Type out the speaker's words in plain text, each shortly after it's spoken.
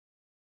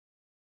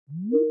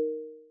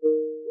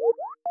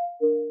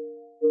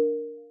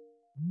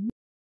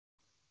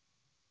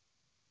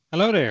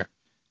Hello there! In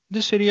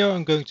this video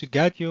I'm going to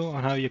guide you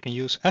on how you can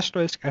use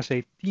Asterisk as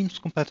a Teams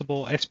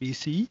compatible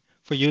SBC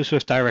for use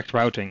with direct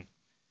routing.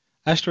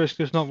 Asterisk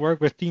does not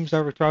work with Teams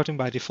direct routing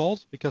by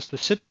default because the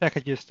zip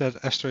packages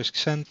that Asterisk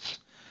sends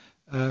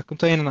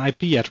contain an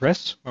IP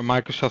address where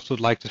Microsoft would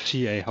like to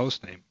see a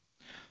hostname.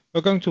 We're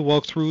going to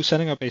walk through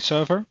setting up a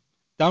server,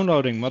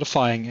 downloading,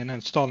 modifying and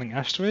installing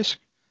Asterisk,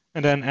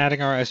 and then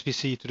adding our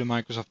SBC to the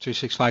Microsoft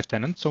 365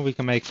 tenant so we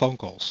can make phone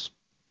calls.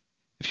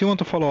 If you want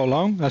to follow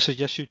along, I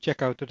suggest you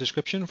check out the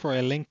description for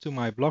a link to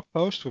my blog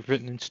post with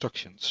written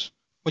instructions.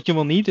 What you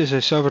will need is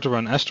a server to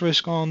run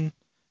Asterisk on,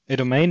 a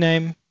domain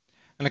name,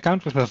 an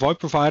account with a VoIP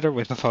provider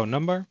with a phone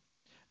number,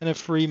 and a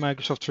free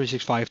Microsoft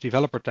 365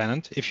 developer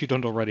tenant if you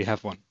don't already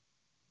have one.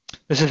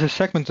 This is a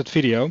segmented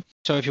video,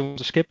 so if you want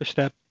to skip a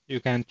step, you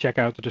can check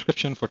out the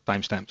description for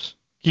timestamps.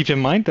 Keep in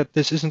mind that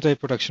this isn't a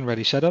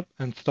production-ready setup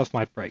and stuff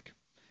might break.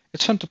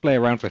 It's fun to play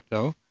around with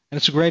though, and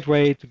it's a great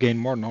way to gain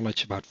more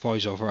knowledge about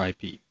voice over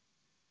IP.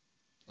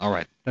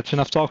 Alright, that's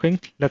enough talking,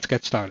 let's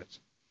get started.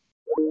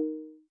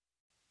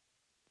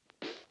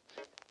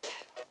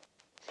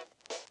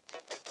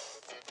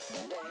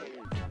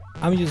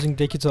 I'm using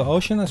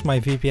DigitalOcean as my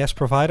VPS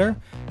provider.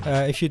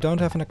 If you don't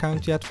have an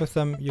account yet with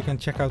them, you can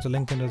check out the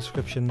link in the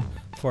description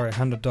for a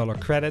 $100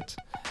 credit.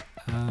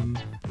 I'm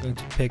going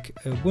to pick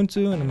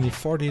Ubuntu and then the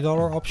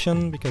 $40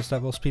 option because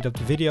that will speed up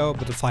the video,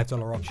 but the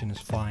 $5 option is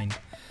fine.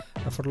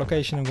 For the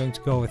location I'm going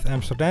to go with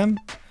Amsterdam.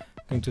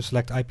 I'm going to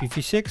select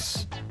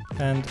IPv6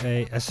 and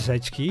a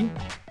SSH key.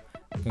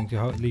 I'm going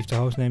to leave the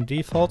hostname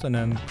default and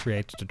then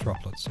create the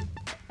droplets.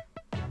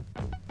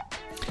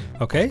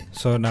 Okay,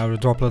 so now the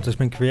droplet has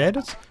been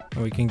created.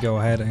 And we can go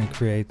ahead and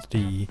create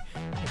the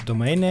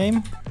domain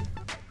name.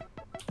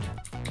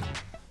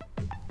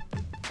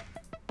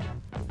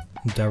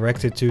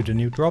 Direct it to the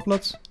new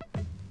droplet.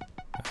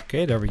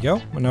 Okay, there we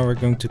go. And now we're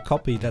going to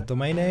copy that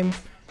domain name.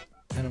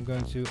 And I'm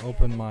going to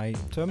open my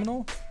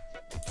terminal.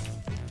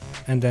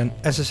 And then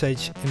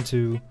SSH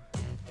into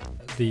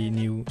the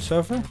new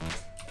server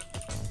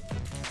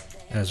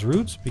as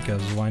root,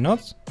 because why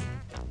not?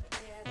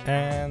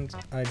 And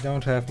I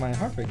don't have my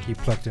hardware key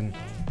plugged in.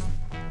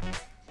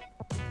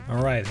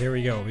 Alright, here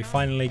we go. We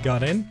finally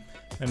got in.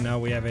 And now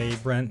we have a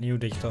brand new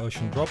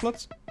DigitalOcean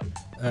droplet.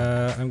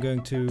 I'm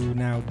going to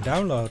now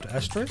download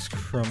Asterisk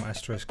from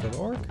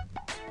asterisk.org.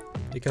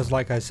 Because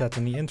like I said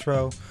in the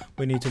intro,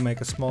 we need to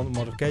make a small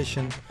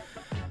modification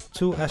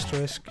to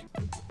Asterisk.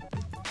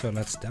 So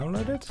let's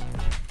download it.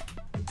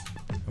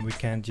 And we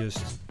can't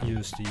just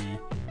use the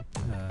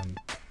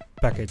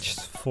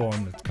packaged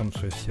form that comes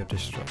with your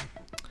distro.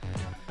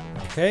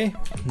 Okay,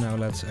 now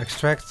let's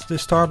extract the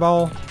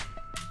starball.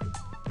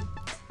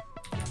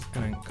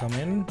 And then come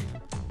in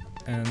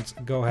and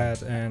go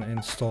ahead and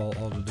install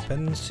all the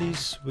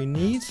dependencies we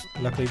need.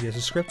 Luckily there's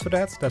a script for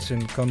that. That's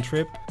in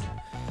contrib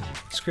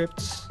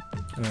scripts.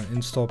 And then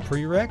install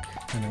prereq.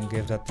 And then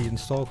give that the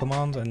install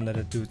command and let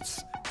it do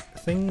its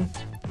thing.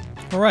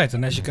 Alright,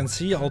 and as you can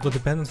see, all the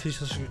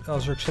dependencies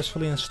are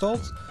successfully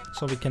installed.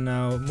 So we can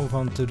now move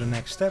on to the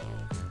next step.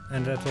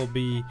 And that will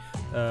be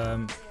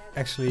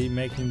actually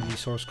making the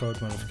source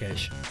code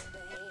modification.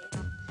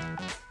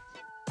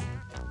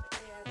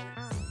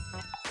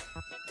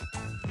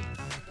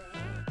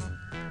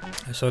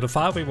 So the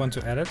file we want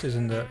to edit is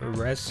in the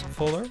res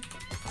folder.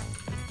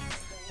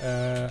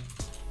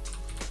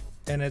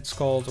 And it's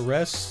called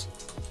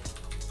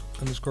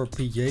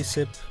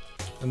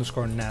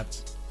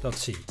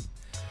res_pjzip_net.c.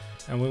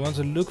 And we want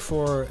to look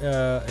for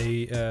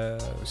a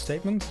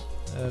statement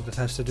that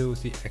has to do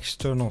with the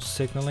external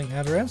signaling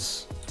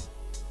address.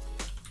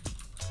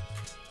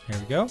 Here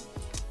we go.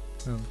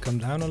 We'll come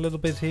down a little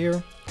bit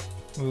here.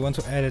 We want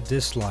to edit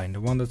this line,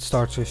 the one that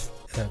starts with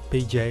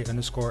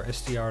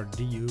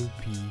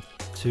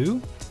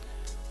pj_strdup2.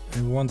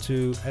 And we want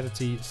to edit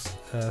the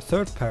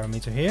third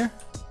parameter here.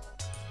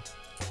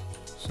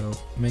 So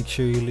make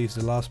sure you leave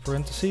the last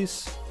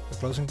parentheses, the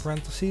closing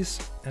parentheses,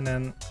 and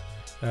then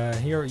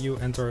here you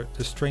enter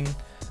the string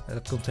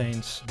that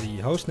contains the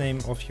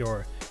hostname of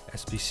your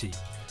SBC.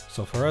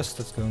 So for us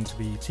that's going to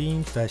be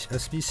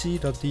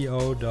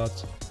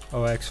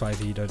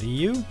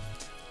teams-sbc.do.ox5e.eu.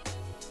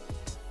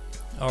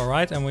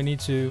 Alright, and we need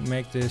to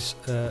make this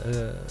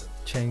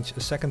change a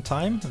second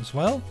time as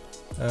well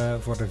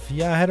for the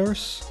via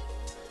headers.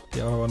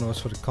 The other one was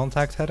for the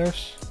contact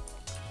headers.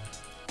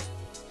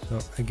 So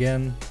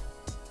again,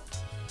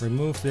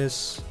 remove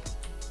this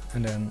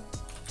and then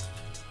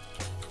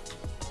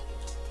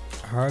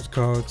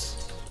hardcode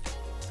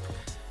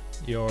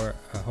your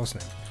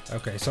hostname.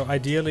 Okay, so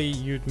ideally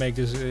you'd make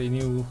this a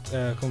new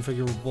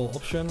configurable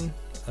option,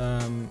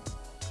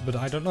 but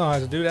I don't know how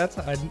to do that.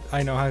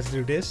 I know how to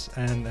do this,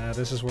 and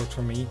this has worked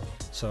for me,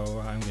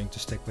 so I'm going to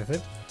stick with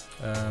it.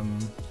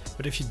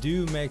 But if you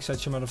do make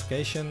such a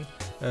modification,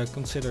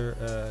 consider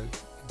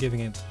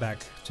giving it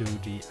back to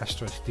the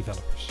Asterisk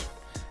developers.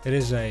 It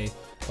is a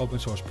open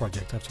source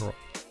project after all.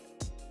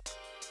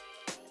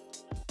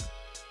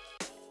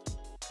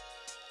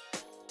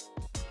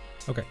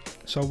 Okay,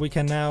 so we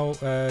can now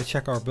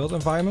check our build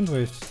environment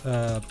with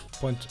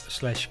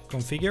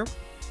 /configure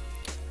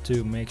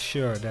to make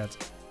sure that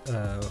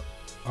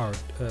our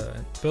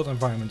build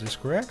environment is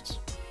correct.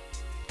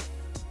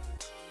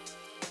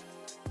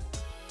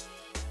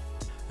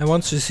 And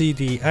once you see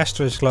the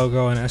Asterisk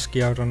logo and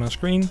ASCII out on our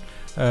screen,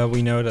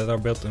 we know that our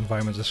build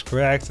environment is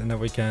correct and that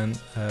we can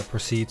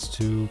proceed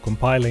to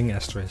compiling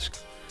Asterisk.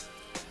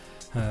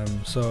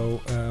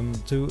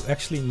 To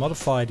actually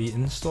modify the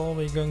install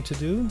we're going to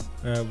do,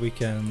 we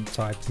can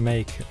type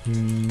make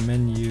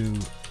menu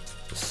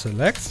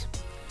select,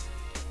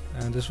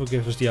 and this will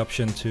give us the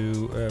option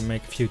to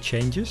make a few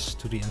changes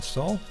to the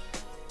install.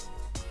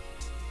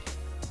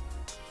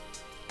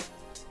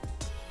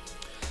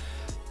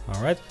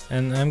 Alright,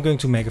 and I'm going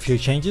to make a few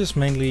changes.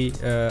 Mainly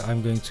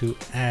I'm going to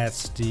add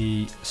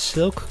the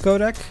Silk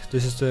codec.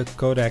 This is the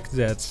codec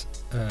that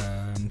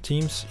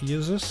Teams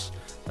uses.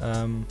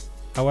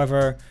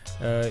 However,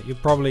 you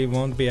probably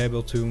won't be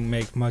able to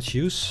make much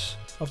use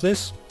of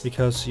this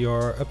because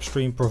your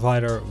upstream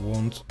provider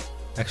won't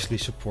actually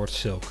support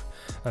Silk.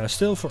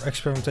 Still, for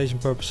experimentation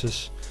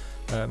purposes,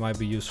 it might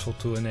be useful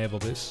to enable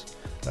this.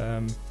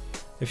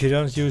 If you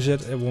don't use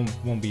it, it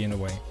won't be in the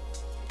way.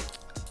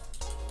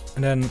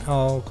 And then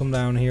I'll come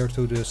down here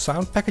to the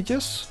sound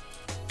packages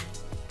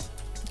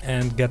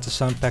and get the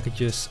sound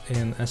packages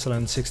in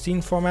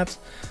SLN16 format.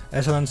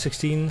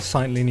 SLN16,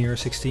 signed linear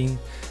 16,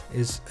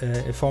 is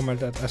a format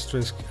that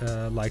Asterisk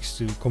likes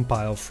to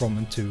compile from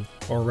and to,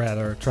 or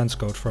rather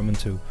transcode from and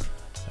to.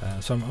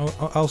 So I'm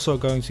also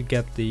going to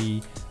get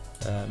the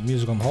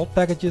music on hold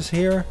packages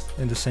here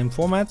in the same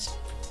format,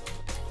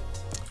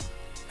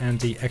 and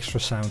the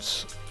extra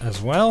sounds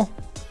as well,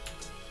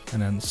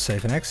 and then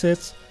save and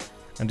exit.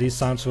 And these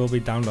sounds will be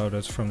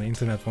downloaded from the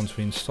internet once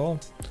we install.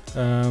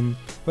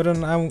 But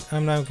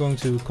I'm now going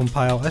to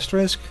compile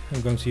Asterisk.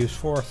 I'm going to use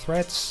 4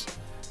 threads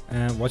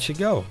and watch it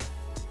go.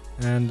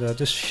 And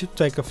this should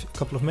take a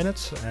couple of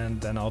minutes,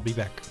 and then I'll be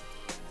back.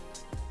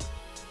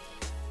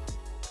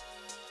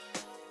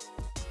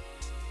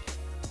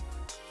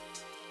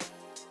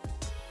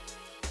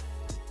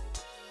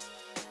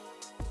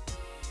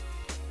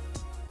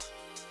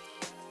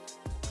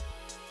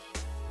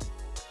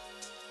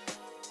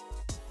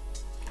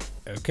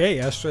 Okay,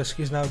 Asterisk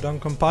is now done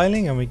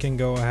compiling, and we can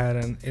go ahead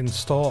and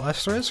install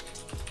Asterisk.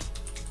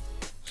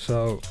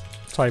 So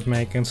type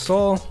make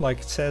install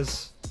like it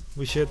says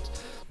we should.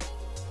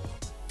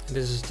 And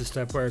this is the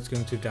step where it's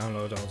going to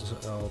download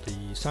all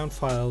the sound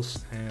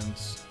files and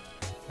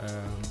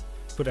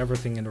put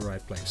everything in the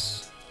right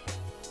place.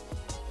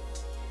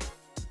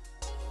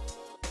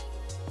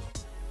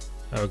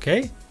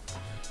 Okay,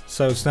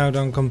 so it's now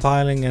done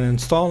compiling and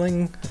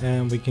installing,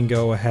 and we can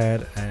go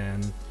ahead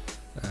and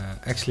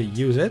actually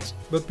use it.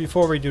 But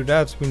before we do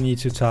that, we need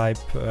to type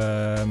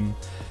ld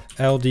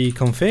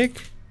config,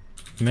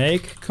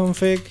 make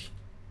config,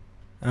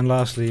 and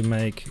lastly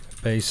make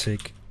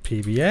basic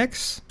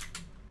pbx,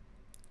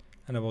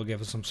 and it will give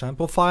us some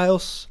sample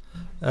files,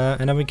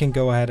 and then we can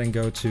go ahead and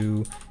go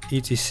to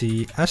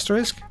etc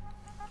asterisk.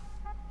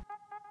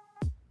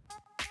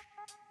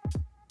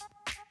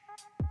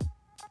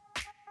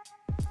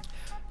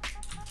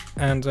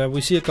 And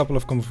we see a couple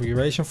of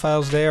configuration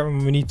files there,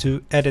 and we need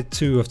to edit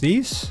 2 of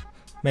these,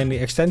 mainly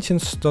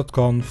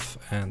extensions.conf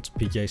and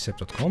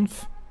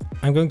pjzip.conf.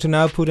 I'm going to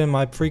now put in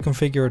my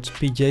pre-configured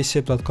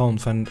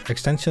pjzip.conf and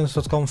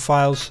extensions.conf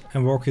files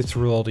and walk you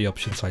through all the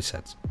options I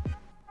set.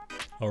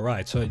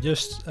 Alright, so I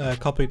just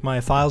copied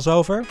my files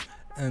over,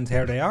 and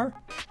here they are.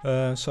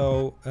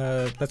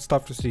 Let's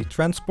start with the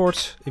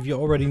transport. If you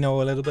already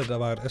know a little bit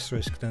about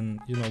Asterisk,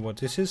 then you know what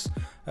this is.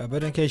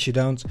 But in case you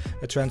don't,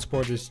 a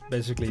transport is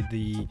basically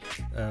the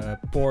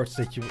port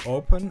that you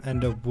open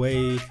and the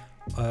way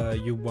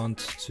you want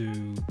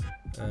to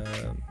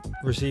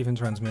receive and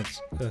transmit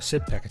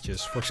SIP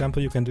packages. For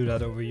example, you can do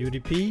that over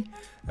UDP,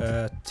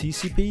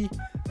 TCP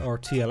or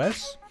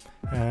TLS.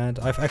 And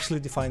I've actually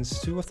defined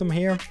 2 of them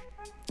here.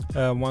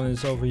 One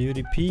is over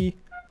UDP,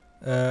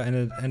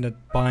 and it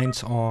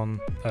binds on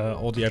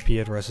all the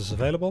IP addresses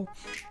available,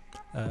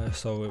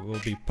 so it will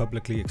be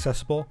publicly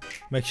accessible.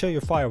 Make sure you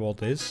firewall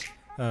this,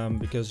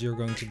 because you're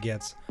going to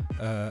get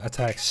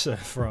attacks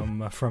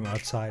from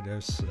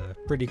outsiders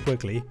pretty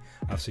quickly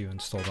after you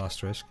install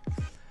Asterisk.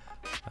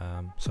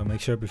 So make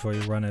sure before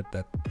you run it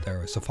that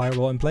there is a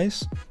firewall in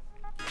place.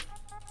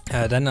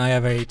 Then I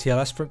have a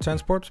TLS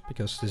transport,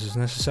 because this is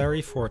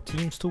necessary for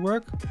Teams to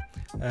work.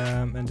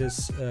 And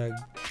this,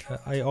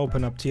 I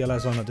open up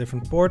TLS on a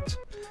different port,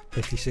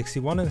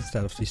 5061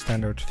 instead of the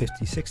standard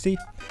 5060.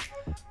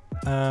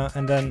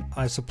 And then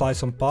I supply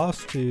some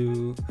paths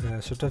to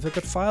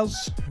certificate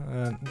files.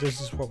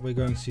 This is what we're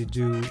going to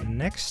do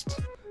next,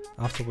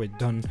 after we're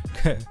done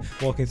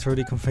walking through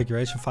the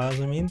configuration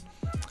files, I mean.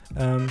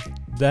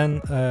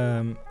 Then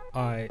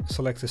I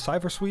select the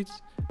cipher suite,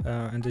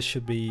 and this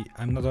should be,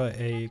 I'm not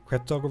a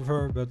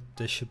cryptographer, but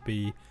this should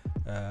be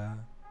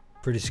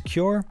pretty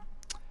secure.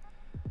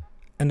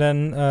 And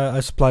then I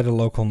supply the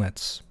local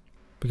nets,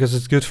 because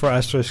it's good for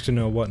Asterisk to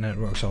know what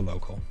networks are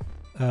local.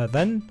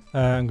 Then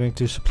I'm going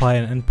to supply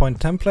an endpoint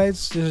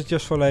template. This is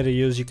just for later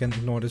use. You can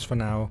ignore this for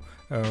now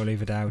or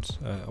leave it out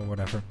or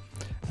whatever.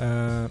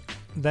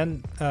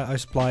 Then I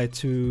supply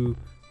 2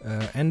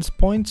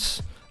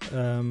 endpoints.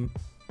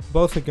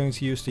 Both are going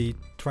to use the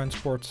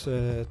transport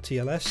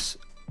TLS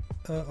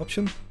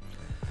option.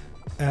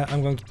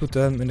 I'm going to put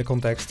them in the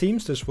context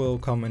Teams. This will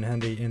come in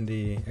handy in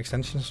the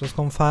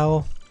extensions.com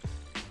file.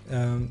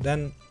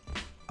 Then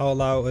I'll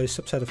allow a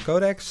subset of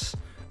codecs.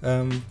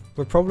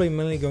 We're probably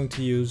mainly going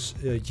to use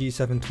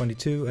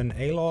G722 and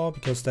ALAW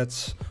because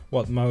that's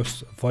what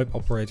most VoIP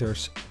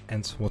operators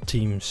and what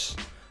Teams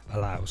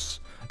allows.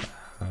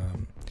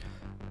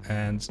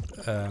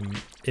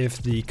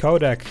 If the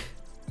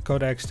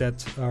codecs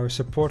that are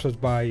supported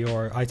by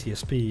your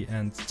ITSP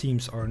and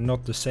Teams are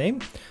not the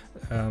same,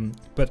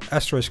 but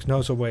Asterisk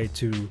knows a way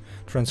to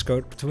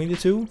transcode between the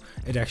two,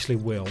 it actually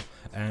will.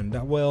 And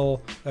that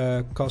will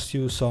cost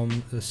you some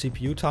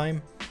CPU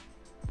time.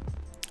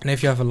 And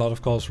if you have a lot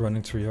of calls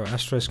running through your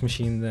Asterisk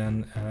machine,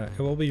 then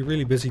it will be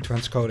really busy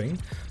transcoding.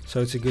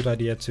 So it's a good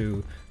idea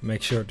to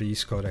make sure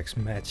these codecs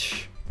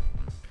match.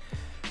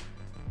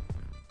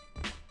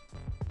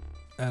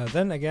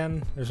 Then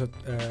again, there's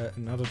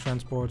another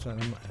transport,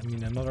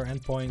 another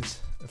endpoint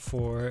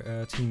for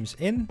Teams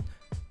in,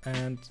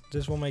 and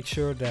this will make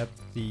sure that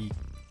the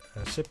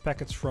SIP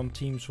packets from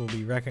Teams will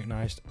be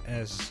recognized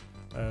as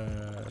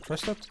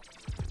trusted,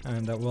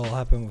 and that will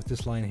happen with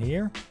this line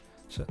here.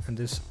 So, and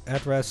this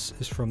address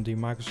is from the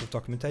Microsoft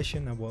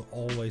documentation and will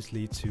always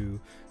lead to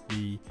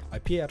the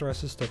IP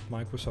addresses that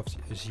Microsoft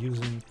is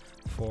using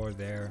for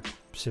their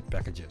SIP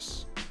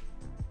packages.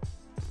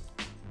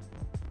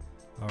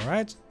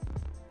 Alright.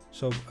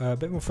 So a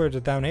bit more further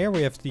down here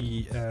we have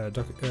the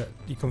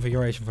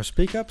configuration for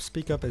SpeakUp.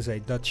 SpeakUp is a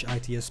Dutch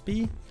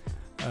ITSP,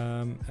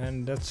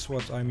 and that's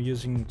what I'm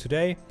using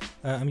today.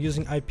 I'm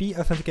using IP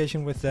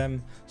authentication with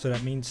them, so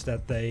that means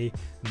that they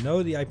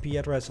know the IP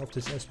address of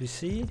this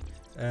SBC,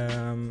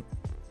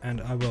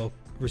 and I will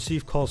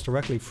receive calls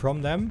directly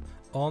from them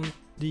on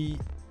the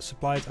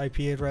supplied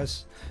IP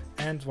address,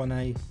 and when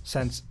I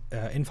send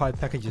invite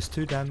packages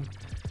to them,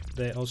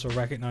 they also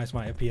recognize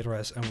my IP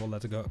address and will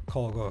let the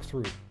call go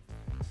through.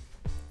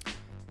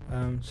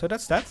 So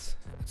that's that.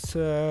 It's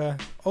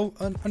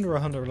under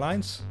 100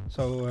 lines,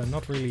 so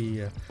not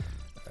really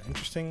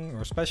interesting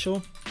or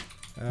special.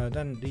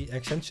 Then the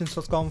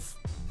extensions.conf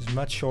is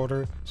much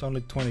shorter. It's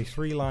only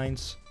 23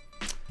 lines.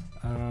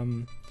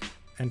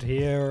 And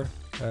here,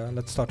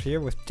 let's start here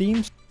with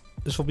Teams.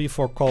 This will be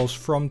for calls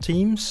from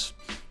Teams.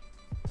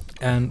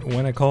 And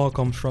when a call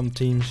comes from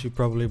Teams, you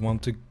probably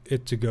want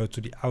it to go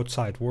to the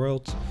outside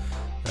world.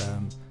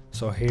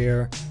 So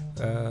here,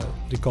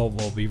 the call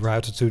will be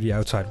routed to the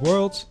outside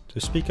world to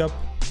SpeakUp,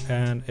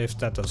 and if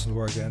that doesn't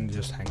work, then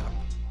just hang up.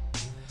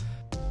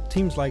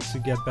 Teams likes to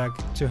get back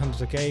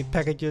 200k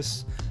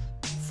packages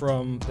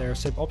from their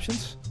SIP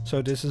options,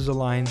 so this is a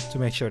line to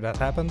make sure that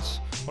happens.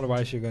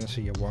 Otherwise, you're going to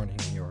see a warning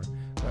in your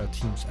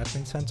Teams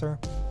admin center.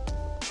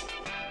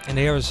 And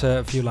here is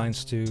a few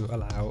lines to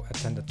allow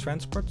attended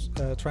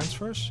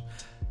transfers.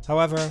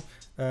 However,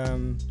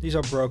 these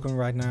are broken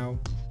right now.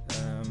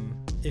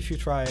 If you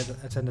try an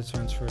attended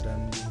transfer,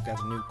 then you will get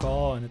a new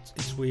call, and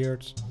it's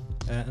weird,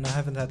 and I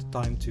haven't had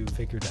the time to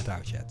figure that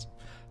out yet.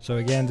 So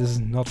again, this is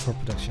not for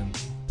production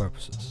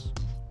purposes.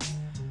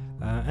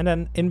 And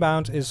then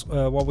inbound is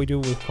what we do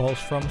with calls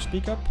from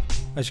SpeakUp.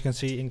 As you can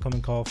see,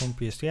 incoming call from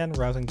PSTN,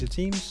 routing to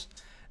Teams.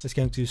 It's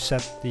going to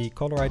set the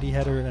caller ID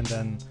header and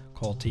then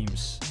call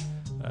Teams.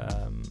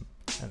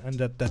 And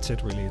that's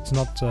it really. It's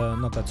not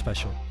that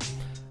special.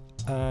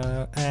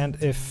 And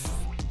if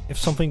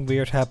something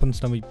weird happens,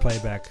 then we play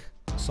back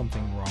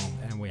something wrong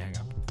and we hang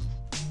up.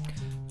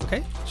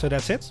 Okay, so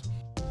that's it.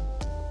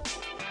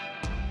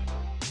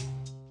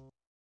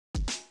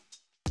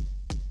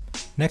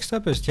 Next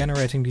up is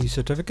generating the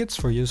certificates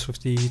for use with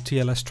the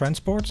TLS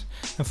transport,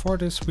 and for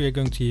this we are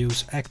going to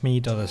use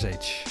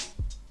acme.sh.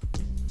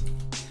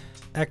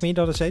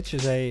 Acme.sh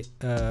is a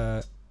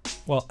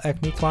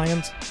Acme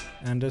client,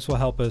 and this will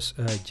help us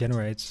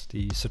generate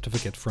the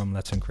certificate from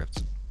Let's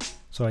Encrypt.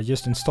 So I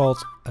just installed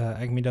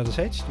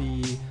acme.sh.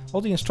 All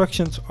the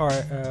instructions are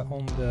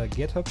on the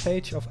GitHub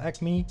page of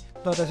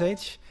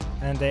acme.sh,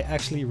 and they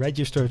actually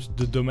registered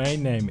the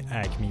domain name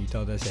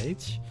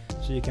acme.sh.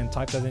 So you can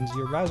type that into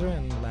your browser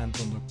and land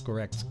on the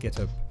correct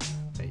GitHub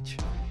page.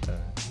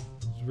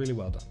 It's really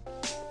well done.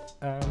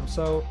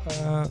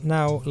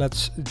 Now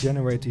let's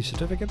generate these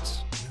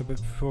certificates. But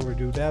before we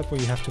do that, we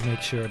have to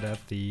make sure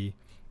that the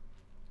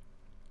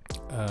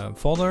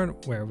folder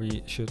where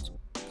we should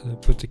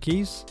put the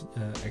keys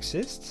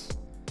exists,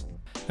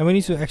 and we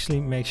need to actually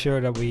make sure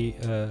that we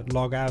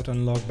log out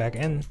and log back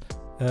in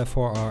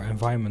for our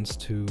environments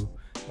to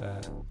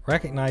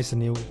recognize the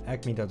new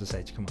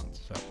acme.sh command.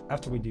 So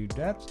after we do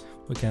that,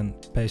 we can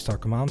paste our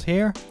command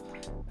here,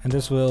 and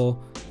this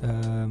will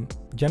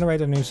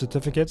generate a new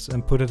certificate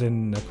and put it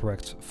in the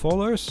correct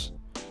folders.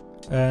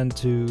 And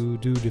to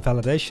do the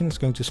validation, it's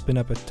going to spin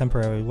up a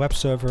temporary web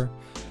server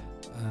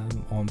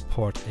on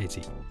port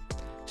 80.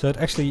 So it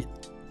actually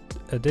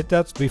did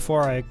that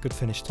before I could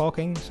finish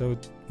talking, so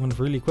it went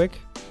really quick.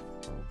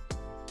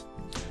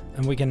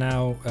 And we can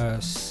now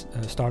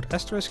start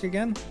Asterisk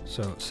again.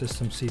 So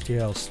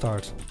systemctl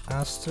start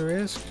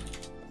Asterisk.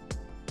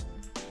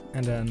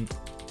 And then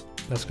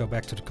let's go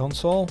back to the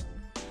console.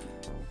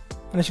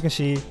 And as you can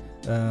see,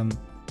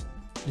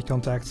 the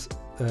contact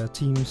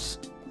Teams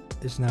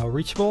is now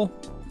reachable.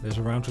 There's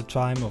a round trip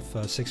time of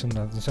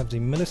 670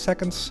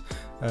 milliseconds.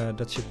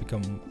 That should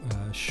become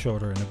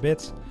shorter in a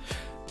bit.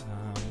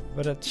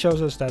 But it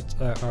shows us that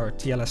our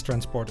TLS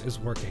transport is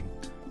working.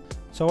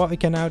 So what we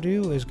can now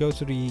do is go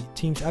to the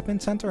Teams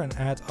admin center and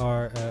add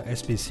our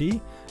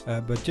SBC.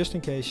 But just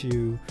in case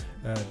you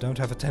don't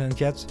have a tenant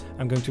yet,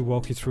 I'm going to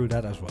walk you through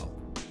that as well.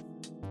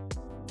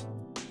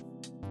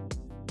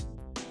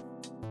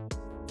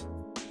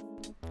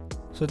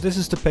 So this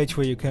is the page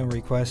where you can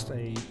request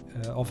a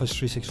Office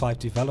 365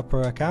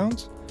 developer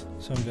account.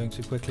 So I'm going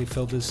to quickly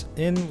fill this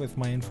in with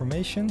my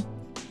information.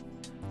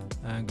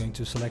 I'm going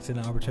to select an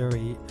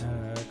arbitrary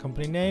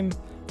company name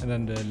and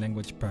then the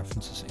language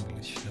preferences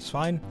English. That's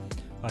fine.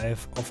 I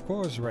have of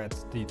course read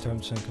the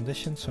terms and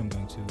conditions, so I'm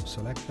going to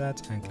select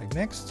that and click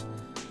next.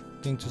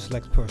 I'm going to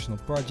select personal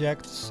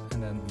projects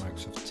and then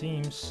Microsoft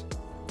Teams.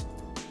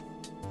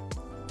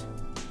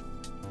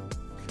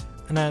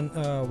 And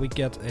then we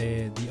get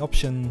the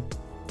option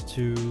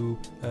to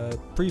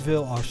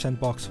pre-fill our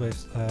sandbox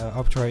with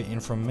arbitrary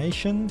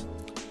information.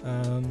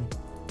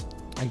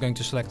 I'm going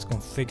to select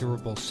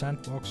configurable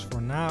sandbox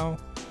for now,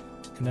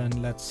 and then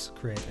let's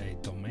create a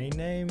domain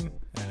name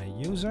and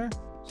a user.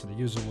 So the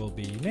user will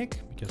be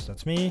Nick, because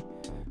that's me.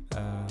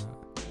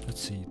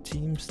 Let's see,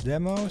 Teams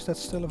demo, is that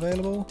still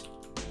available?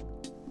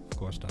 Of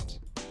course not.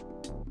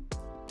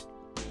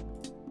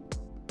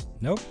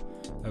 Nope.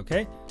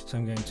 Okay, so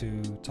I'm going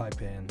to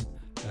type in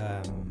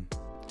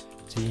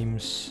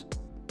Teams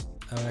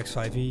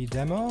X5E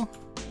demo.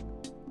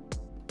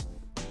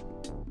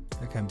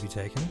 That can be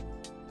taken.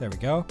 There we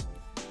go.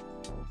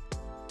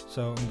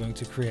 So I'm going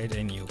to create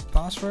a new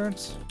password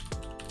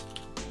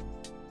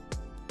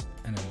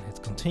and then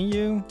hit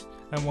continue,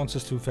 and wants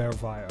us to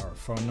verify our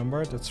phone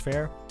number. That's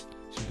fair.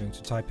 So I'm going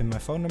to type in my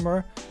phone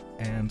number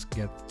and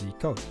get the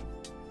code.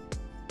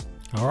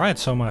 Alright,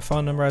 so my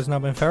phone number has now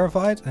been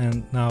verified,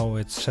 and now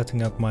it's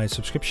setting up my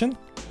subscription.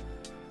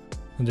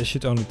 And this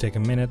should only take a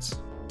minute.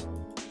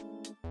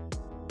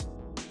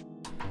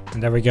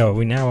 And there we go,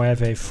 we now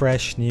have a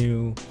fresh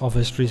new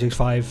Office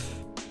 365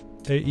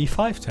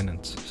 E5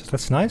 tenant. So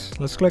that's nice.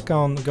 Let's click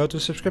on go to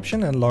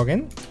subscription and log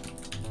in.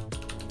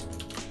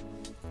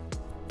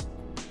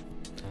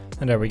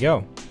 And there we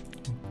go.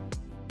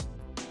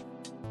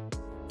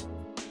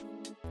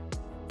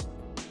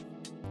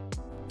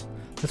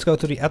 Let's go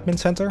to the admin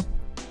center.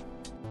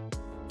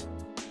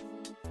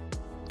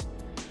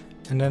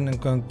 And then I'm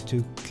going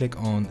to click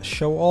on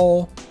show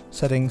all,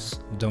 settings,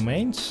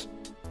 domains.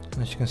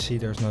 As you can see,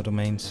 there's no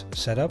domains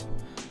set up.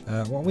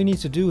 What we need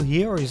to do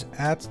here is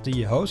add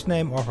the host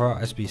name of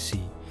our SBC.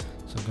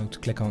 So I'm going to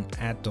click on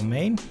add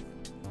domain.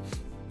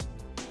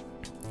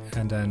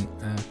 And then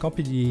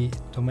copy the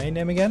domain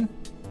name again.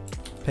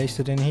 Paste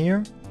it in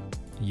here.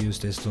 Use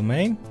this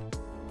domain.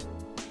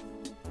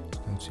 It's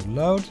going to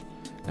load.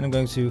 And I'm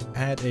going to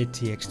add a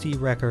TXT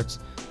record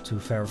to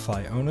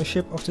verify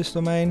ownership of this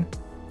domain.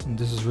 And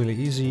this is really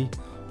easy.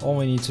 All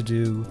we need to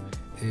do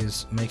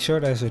is make sure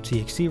there's a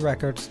TXT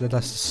record that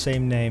has the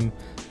same name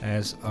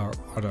as our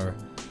other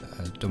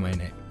domain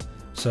name.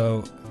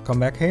 So come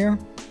back here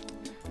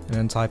and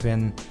then type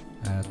in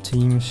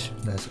Teams,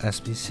 that's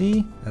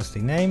SBC, that's the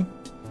name.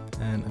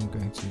 And I'm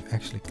going to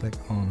actually click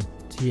on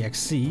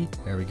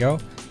TXT, there we go,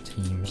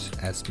 Teams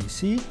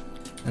SBC.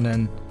 And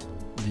then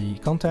the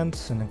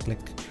contents, and then click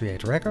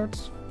create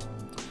records.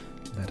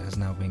 That has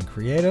now been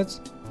created.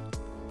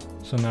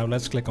 So now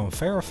let's click on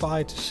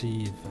verify to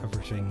see if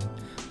everything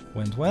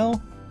went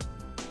well.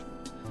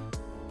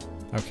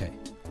 Okay,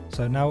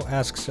 so now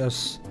asks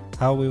us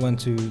how we want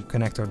to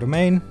connect our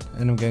domain,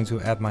 and I'm going to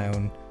add my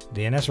own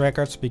DNS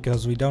records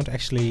because we don't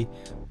actually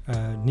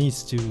need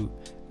to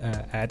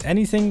add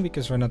anything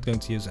because we're not going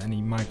to use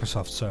any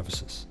Microsoft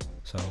services.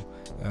 So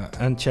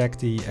uncheck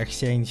the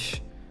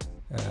Exchange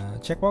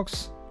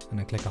checkbox and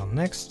then click on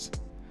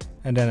next,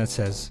 and then it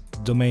says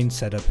domain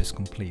setup is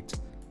complete.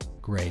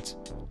 Great.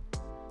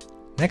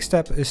 Next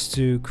step is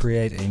to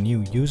create a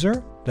new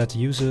user that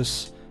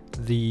uses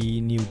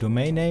the new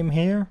domain name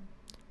here.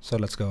 So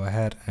let's go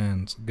ahead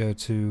and go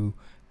to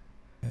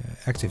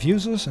active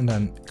users and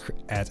then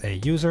add a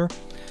user.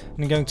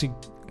 I'm going to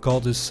call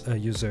this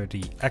user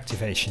the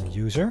activation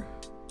user.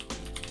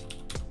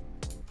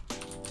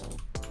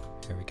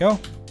 Here we go.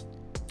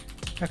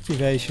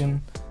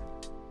 Activation,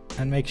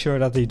 and make sure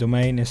that the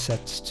domain is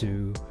set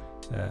to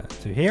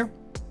here.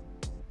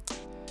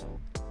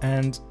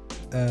 And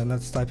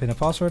let's type in a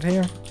password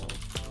here.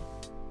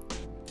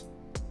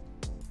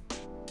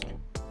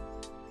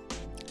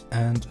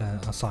 And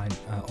assign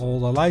all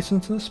the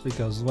licenses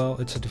because, well,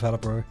 it's a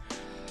developer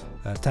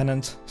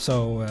tenant,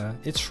 so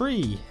it's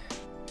free.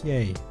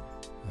 Yay.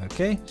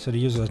 Okay, so the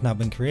user has now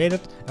been created,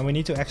 and we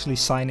need to actually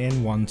sign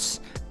in once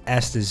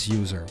as this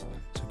user.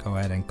 So go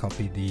ahead and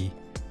copy the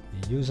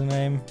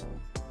username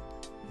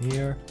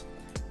here.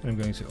 And I'm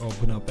going to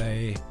open up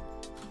a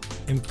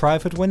in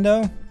private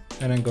window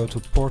and then go to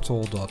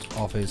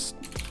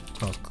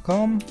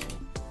portal.office.com.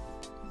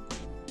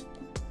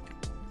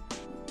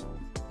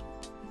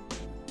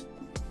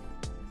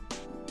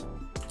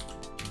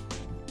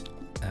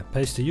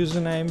 Paste the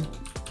username,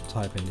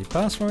 type in the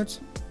password,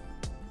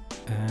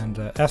 and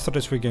after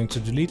this we're going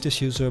to delete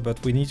this user,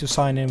 but we need to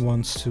sign in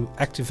once to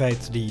activate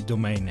the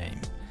domain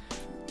name.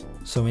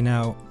 So we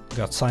now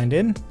got signed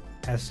in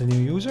as the new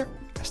user,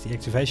 as the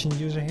activation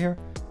user here,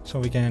 so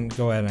we can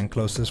go ahead and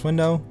close this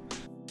window.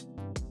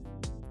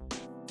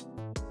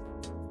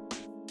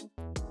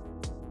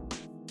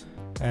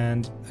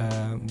 And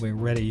we're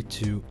ready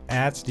to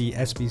add the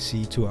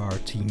SBC to our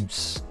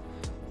Teams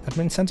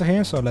admin center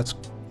here, so let's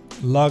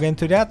log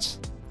into that.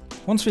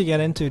 Once we get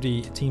into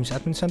the Teams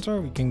admin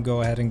center, we can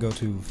go ahead and go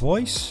to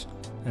voice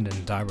and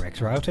then direct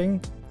routing.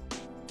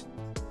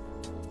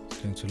 It's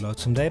going to load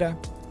some data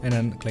and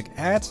then click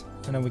add,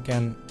 and then we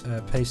can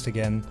paste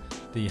again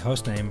the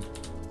hostname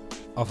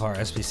of our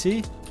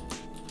SBC.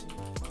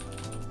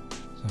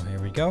 So here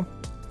we go.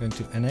 Going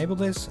to enable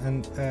this,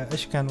 and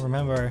as you can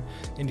remember,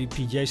 in the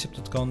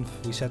pjsip.conf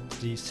we set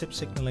the SIP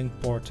signaling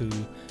port to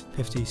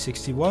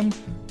 5061,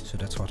 so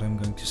that's what I'm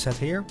going to set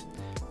here.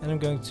 And I'm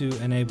going to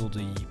enable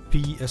the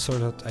P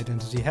assorted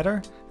identity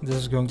header, and this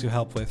is going to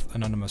help with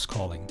anonymous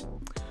calling.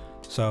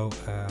 So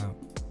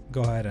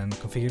go ahead and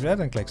configure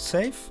that and click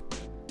save,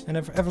 and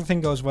if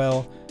everything goes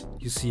well,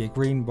 you see a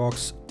green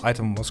box,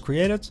 item was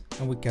created,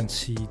 and we can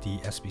see the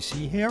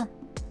SBC here.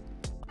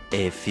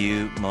 A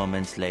few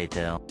moments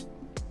later.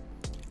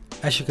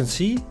 As you can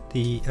see,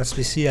 the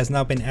SBC has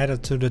now been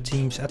added to the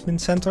Teams admin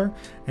center,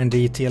 and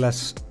the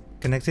TLS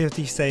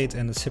connectivity state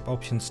and the SIP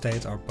option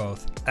state are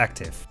both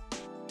active.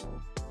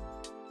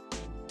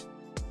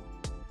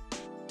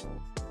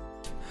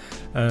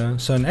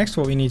 So next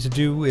what we need to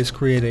do is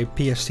create a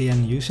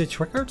PSTN usage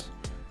record,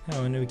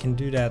 and we can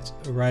do that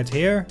right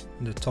here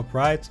in the top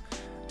right.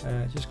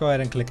 Just go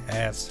ahead and click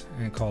add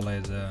and call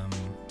it,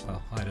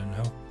 well, I don't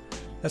know,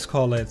 let's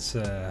call it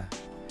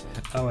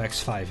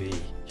OX5E,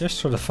 just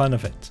for the fun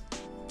of it.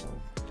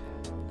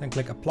 Then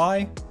click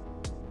apply,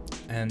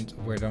 and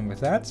we're done with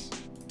that.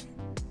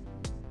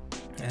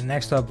 And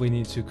next up we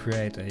need to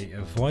create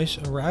a voice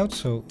route,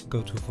 so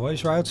go to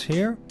voice routes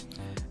here.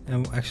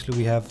 And actually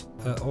we have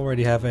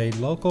already have a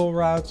local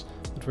route,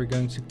 but we're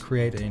going to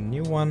create a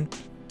new one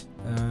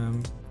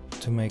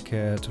to make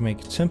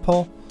it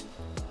simple.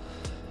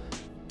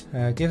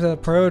 Give that a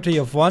priority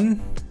of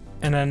 1,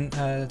 and then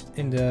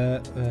in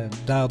the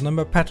dialed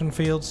number pattern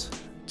fields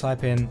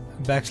type in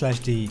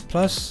 \d+,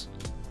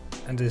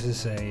 and this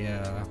is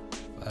a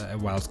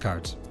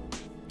wildcard.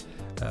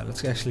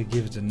 Let's actually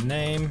give it a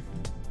name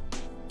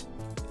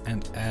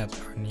and add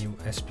our new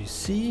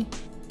SBC,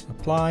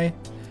 apply,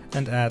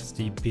 and add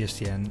the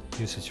PSTN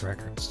usage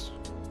records.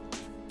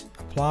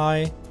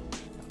 Apply,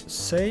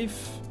 save.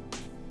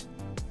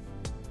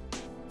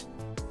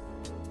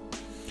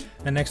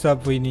 And next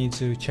up we need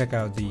to check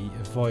out the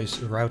voice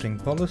routing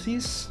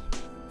policies.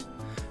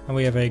 And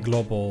we have a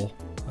global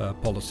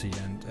policy,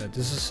 and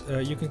this is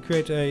you can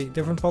create a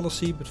different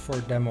policy, but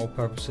for demo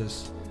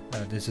purposes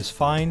this is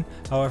fine.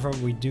 However,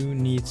 we do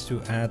need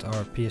to add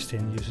our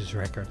PSTN usage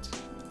record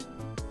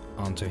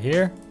onto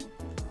here.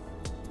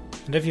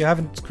 And if you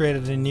haven't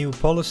created a new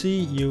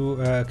policy, you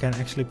can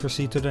actually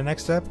proceed to the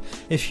next step.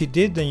 If you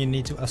did, then you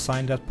need to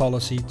assign that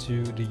policy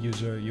to the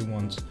user you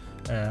want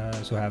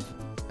to have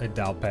a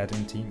dial pad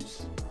in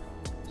Teams.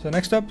 So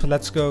next up,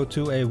 let's go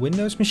to a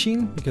Windows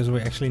machine, because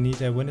we actually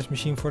need a Windows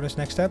machine for this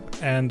next step.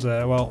 And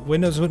well,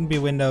 Windows wouldn't be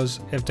Windows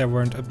if there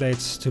weren't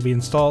updates to be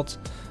installed.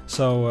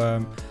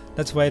 So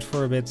let's wait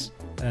for a bit,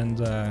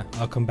 and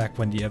I'll come back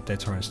when the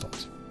updates are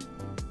installed.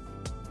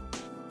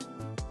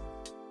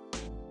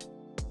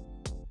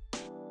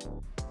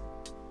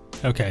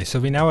 Okay, so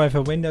we now have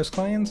a Windows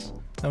client,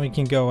 and we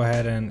can go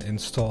ahead and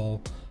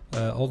install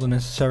all the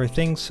necessary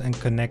things and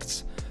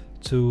connect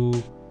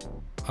to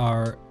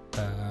our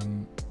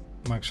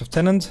Microsoft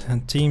tenant.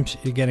 And Teams,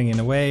 you're getting in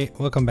the way,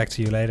 we'll come back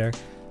to you later.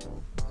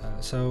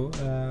 So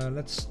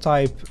let's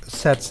type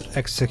set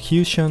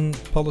execution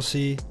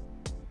policy.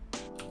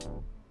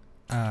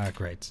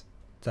 Great.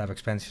 Tab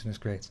expansion is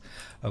great.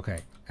 Okay,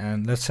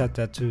 and let's set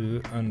that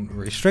to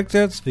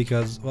unrestricted,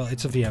 because, well,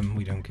 it's a VM,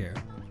 we don't care.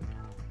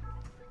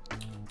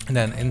 And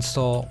then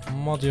install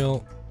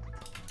module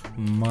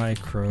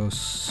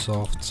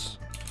Microsoft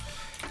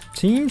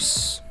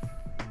Teams.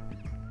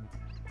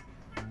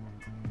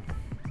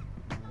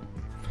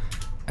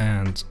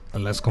 And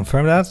let's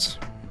confirm that.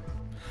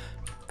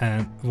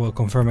 And we'll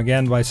confirm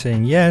again by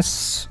saying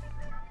yes.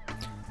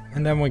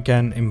 And then we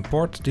can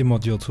import the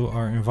module to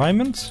our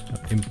environment.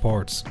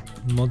 Import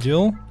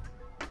module.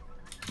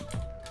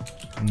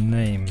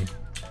 Name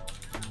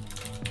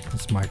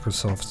is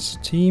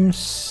Microsoft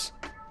Teams.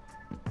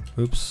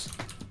 Oops.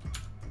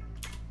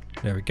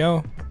 There we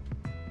go.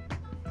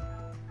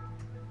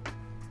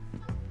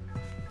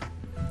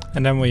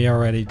 And then we are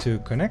ready to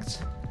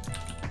connect.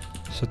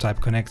 So type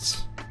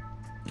connect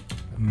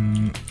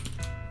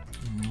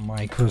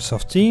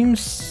Microsoft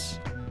Teams.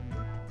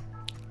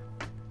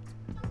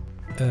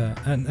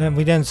 And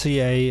we then see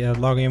a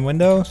login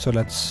window, so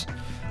let's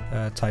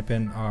type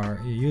in our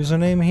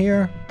username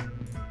here.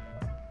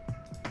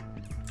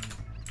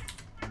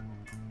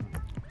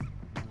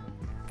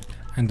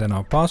 And then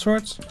our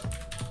passwords.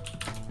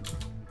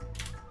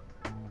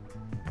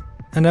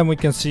 And then we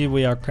can see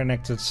we are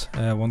connected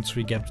once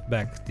we get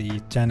back the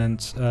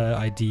tenant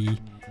ID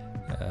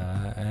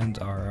and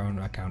our own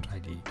account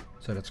ID.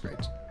 So that's great.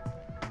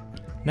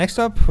 Next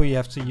up, we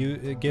have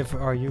to give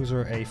our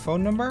user a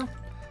phone number.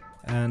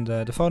 And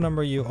the phone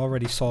number you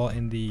already saw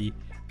in the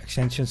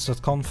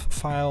extensions.conf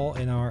file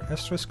in our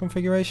Asterisk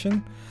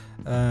configuration.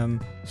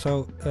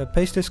 So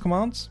paste this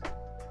command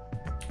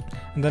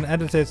and then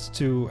edit it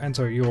to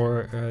enter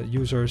your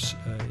user's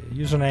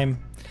username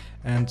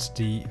and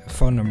the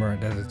phone number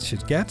that it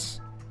should get.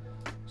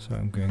 So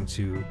I'm going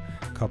to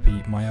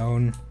copy my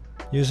own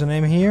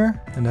username here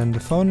and then the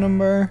phone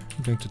number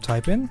I'm going to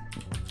type in.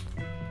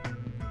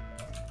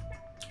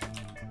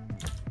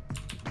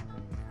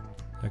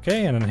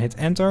 Okay, and then hit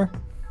enter.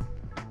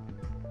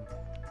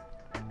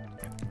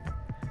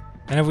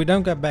 And if we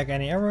don't get back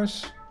any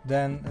errors,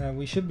 then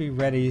we should be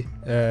ready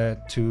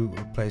to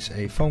place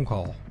a phone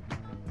call.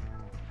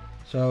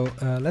 So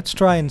let's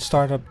try and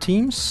start up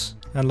Teams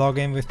and log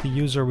in with the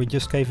user we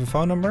just gave a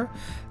phone number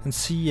and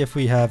see if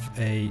we have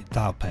a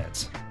dial pad.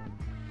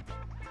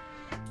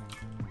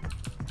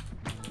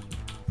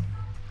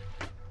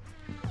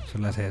 So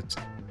let's hit.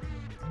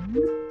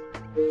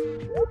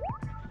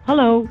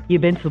 Hallo, je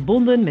bent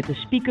verbonden met de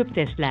Speak-up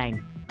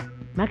testlijn.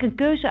 Maak een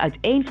keuze uit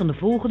één van de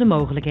volgende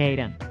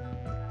mogelijkheden.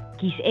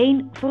 Kies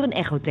 1 voor een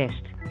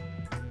echotest.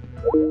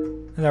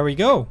 And there we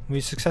go. We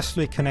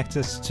successfully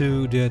connected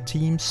to the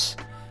Teams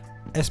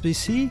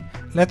SBC.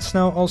 Let's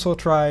now also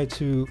try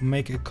to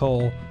make a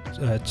call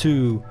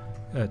to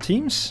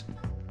Teams.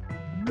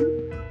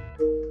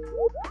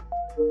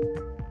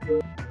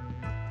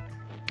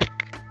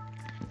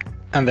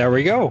 And there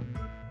we go.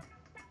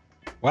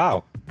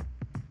 Wauw.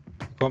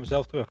 Ik kwam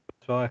zelf terug. Dat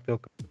is wel echt heel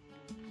cool.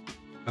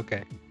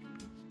 Oké.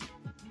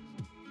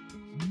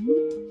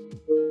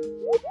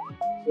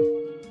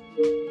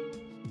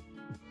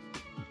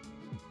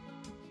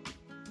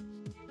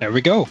 There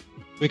we go.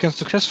 We can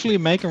successfully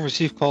make and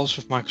receive calls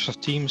with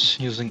Microsoft Teams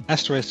using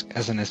Asterisk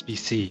as an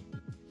SBC.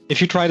 If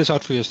you try this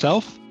out for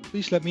yourself,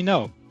 please let me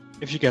know.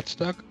 If you get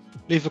stuck,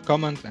 leave a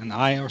comment and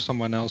I or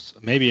someone else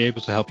may be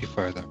able to help you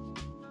further.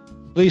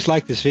 Please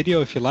like this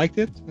video if you liked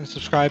it and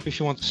subscribe if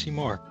you want to see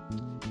more.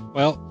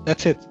 Well,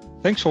 that's it.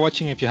 Thanks for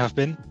watching if you have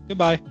been.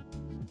 Goodbye.